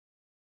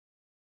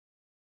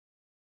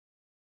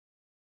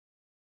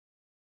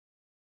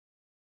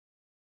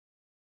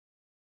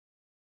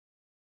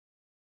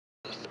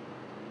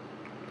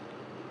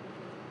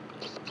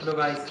Hello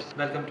guys,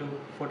 welcome to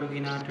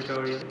Photokina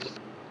tutorial,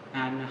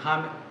 and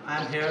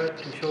I'm here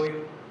to show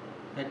you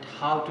that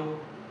how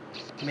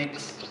to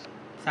mix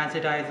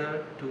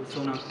sensitizer to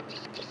Sonakote.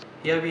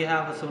 Here we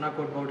have a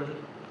Sonakote bottle,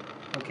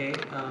 okay,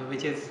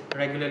 which is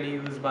regularly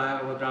used by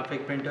our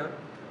graphic printer.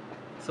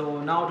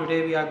 So now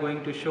today we are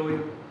going to show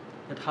you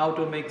that how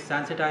to mix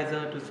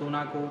sensitizer to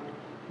Sonakote,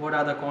 what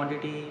are the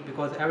quantity,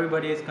 because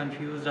everybody is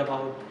confused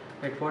about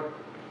that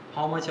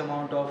how much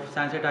amount of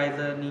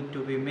sensitizer need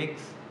to be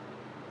mixed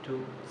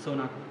to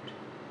Sonakote.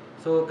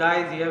 So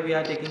guys, here we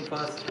are taking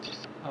first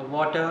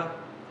water,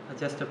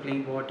 just a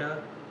plain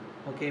water.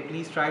 Okay,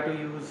 please try to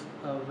use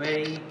a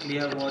very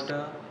clear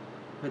water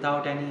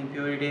without any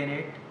impurity in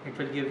it. It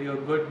will give you a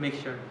good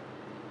mixture.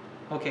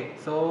 Okay,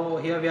 so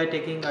here we are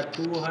taking a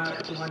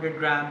 200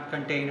 gram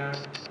container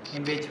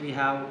in which we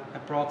have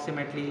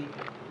approximately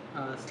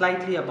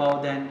slightly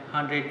above than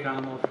 100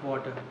 gram of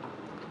water.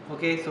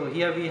 Okay, so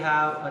here we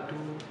have a 2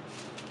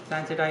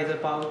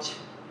 sensitizer pouch,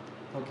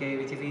 okay,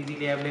 which is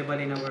easily available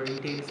in our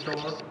retail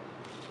store.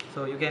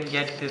 So you can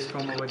get this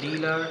from our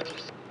dealer.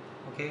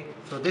 Okay,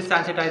 so this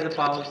sensitizer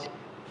pouch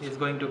is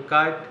going to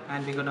cut,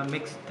 and we're going to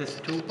mix this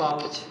 2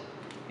 pouch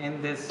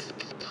in this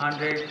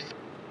 100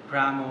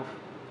 gram of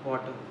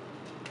water.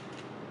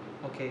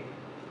 Okay,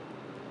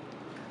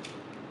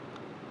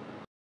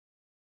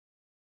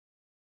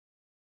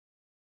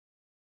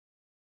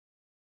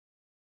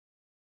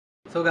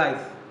 so guys,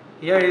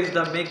 here is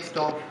the mix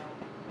of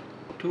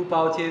 2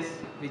 pouches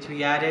which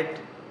we added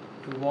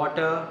to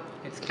water.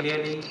 It's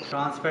clearly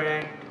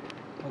transparent,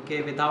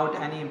 okay, without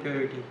any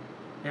impurity.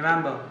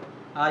 Remember,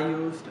 I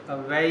used a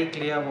very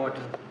clear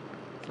water,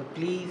 so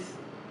please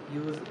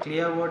use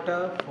clear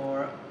water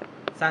for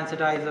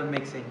sensitizer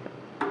mixing.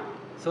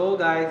 So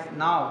guys,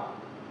 now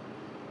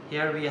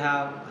here we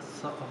have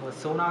a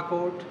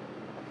Sonakote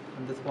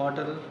in this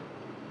bottle.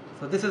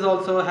 So this is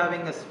also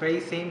having a very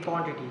same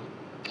quantity.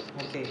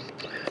 Okay,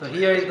 so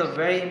here is the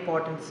very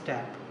important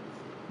step.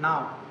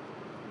 Now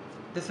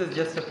this is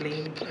just a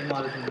plain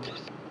emulsion.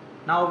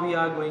 Now we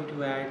are going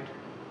to add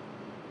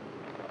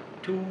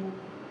 2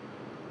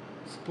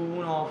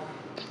 spoon of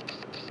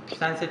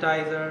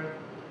sensitizer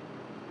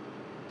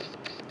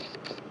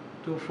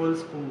to full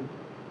spoon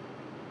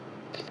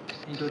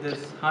into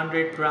this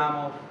 100 gram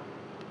of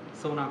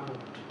Sonakote.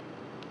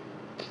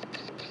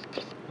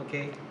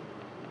 Okay,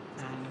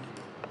 and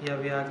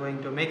here we are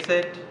going to mix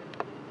it.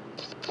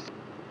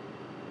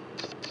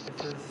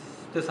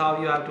 This is how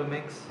you have to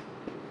mix,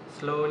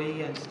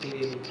 slowly and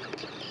steadily.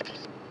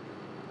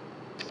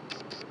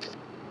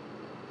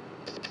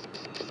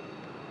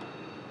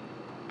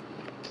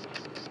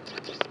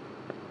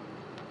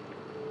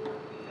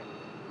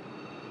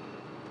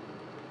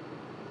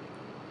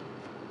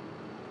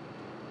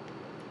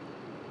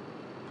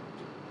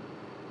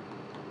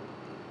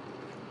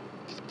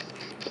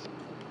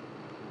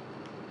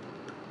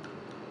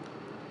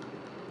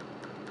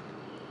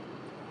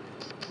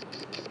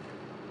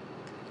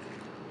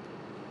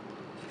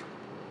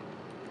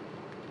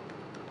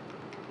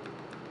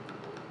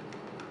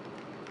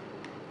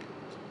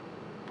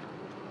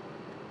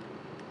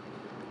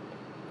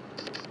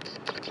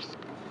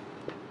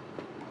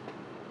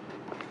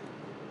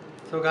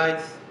 So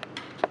guys,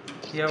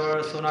 here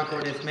our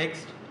Sonakote is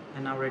mixed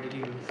and now ready to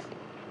use.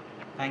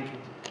 Thank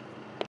you.